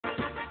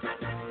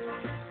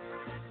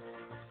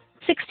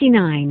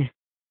69.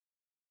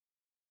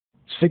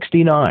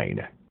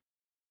 69.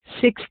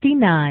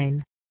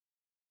 69.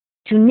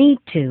 To need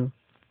to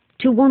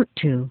want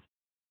to.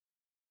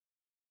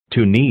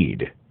 To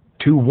need.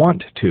 To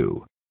want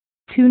to.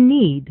 To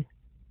need.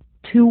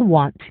 To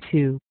want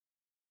to.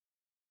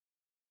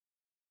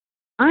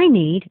 I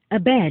need a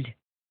bed.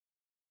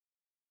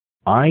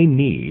 I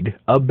need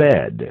a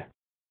bed.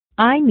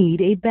 I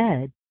need a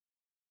bed.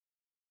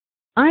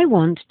 I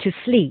want to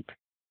sleep.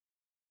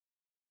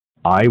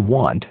 I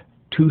want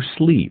to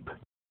sleep.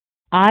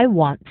 I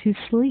want to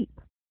sleep.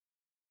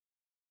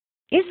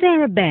 Is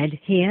there a bed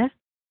here?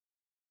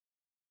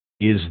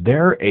 Is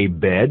there a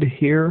bed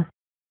here?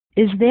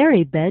 Is there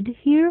a bed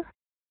here?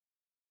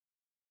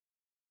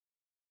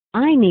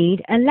 I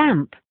need a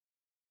lamp.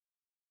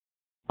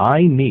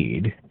 I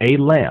need a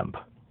lamp.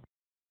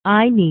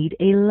 I need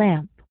a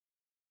lamp.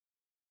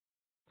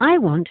 I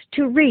want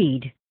to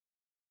read.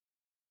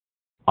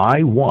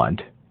 I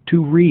want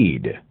to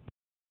read.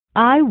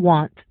 I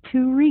want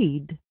to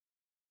read.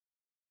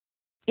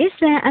 Is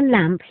there a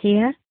lamp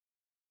here?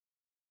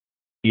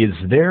 Is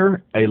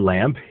there a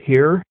lamp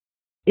here?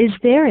 Is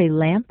there a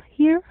lamp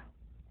here?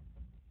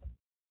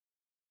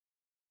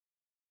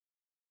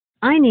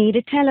 I need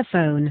a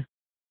telephone.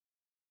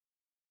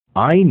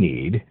 I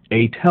need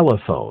a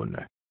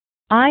telephone.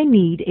 I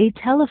need a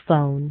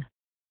telephone.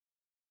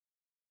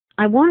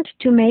 I want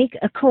to make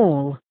a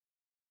call.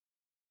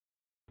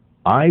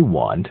 I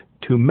want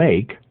to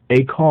make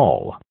a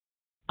call.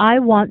 I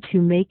want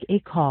to make a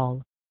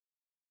call.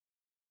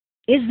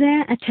 Is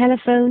there a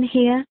telephone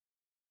here?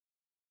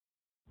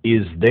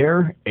 Is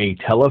there a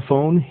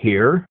telephone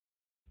here?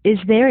 Is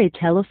there a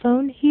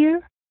telephone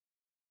here?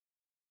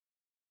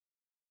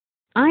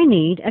 I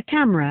need a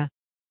camera.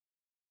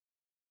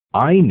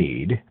 I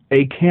need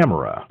a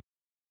camera.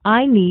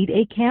 I need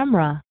a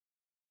camera.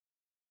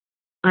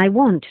 I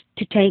want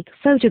to take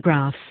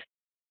photographs.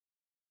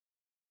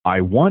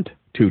 I want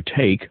to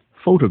take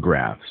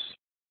photographs.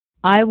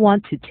 I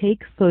want to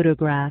take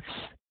photographs.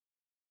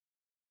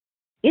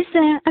 Is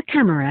there a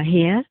camera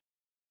here?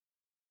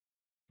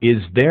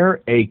 Is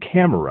there a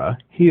camera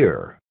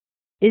here?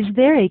 Is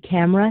there a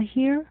camera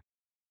here?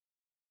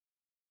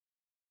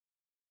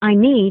 I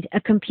need a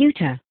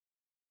computer.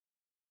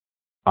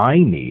 I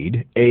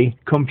need a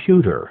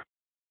computer.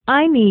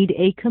 I need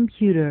a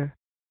computer.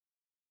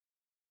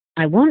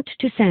 I want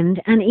to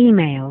send an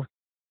email.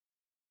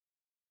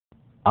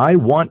 I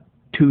want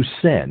to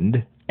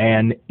send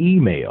an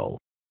email.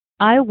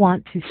 I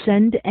want to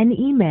send an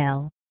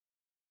email.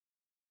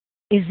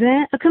 Is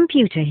there a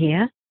computer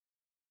here?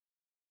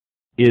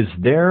 Is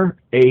there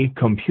a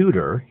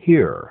computer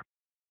here?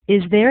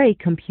 Is there a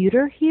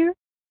computer here?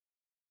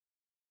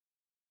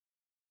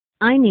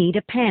 I need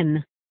a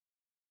pen.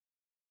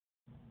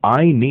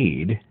 I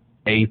need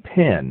a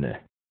pen.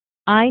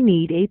 I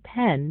need a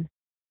pen.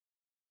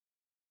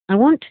 I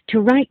want to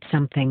write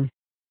something.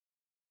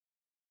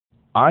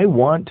 I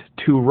want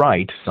to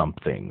write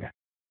something.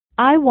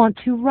 I want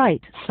to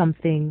write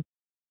something.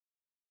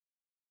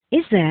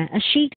 Is there a sheet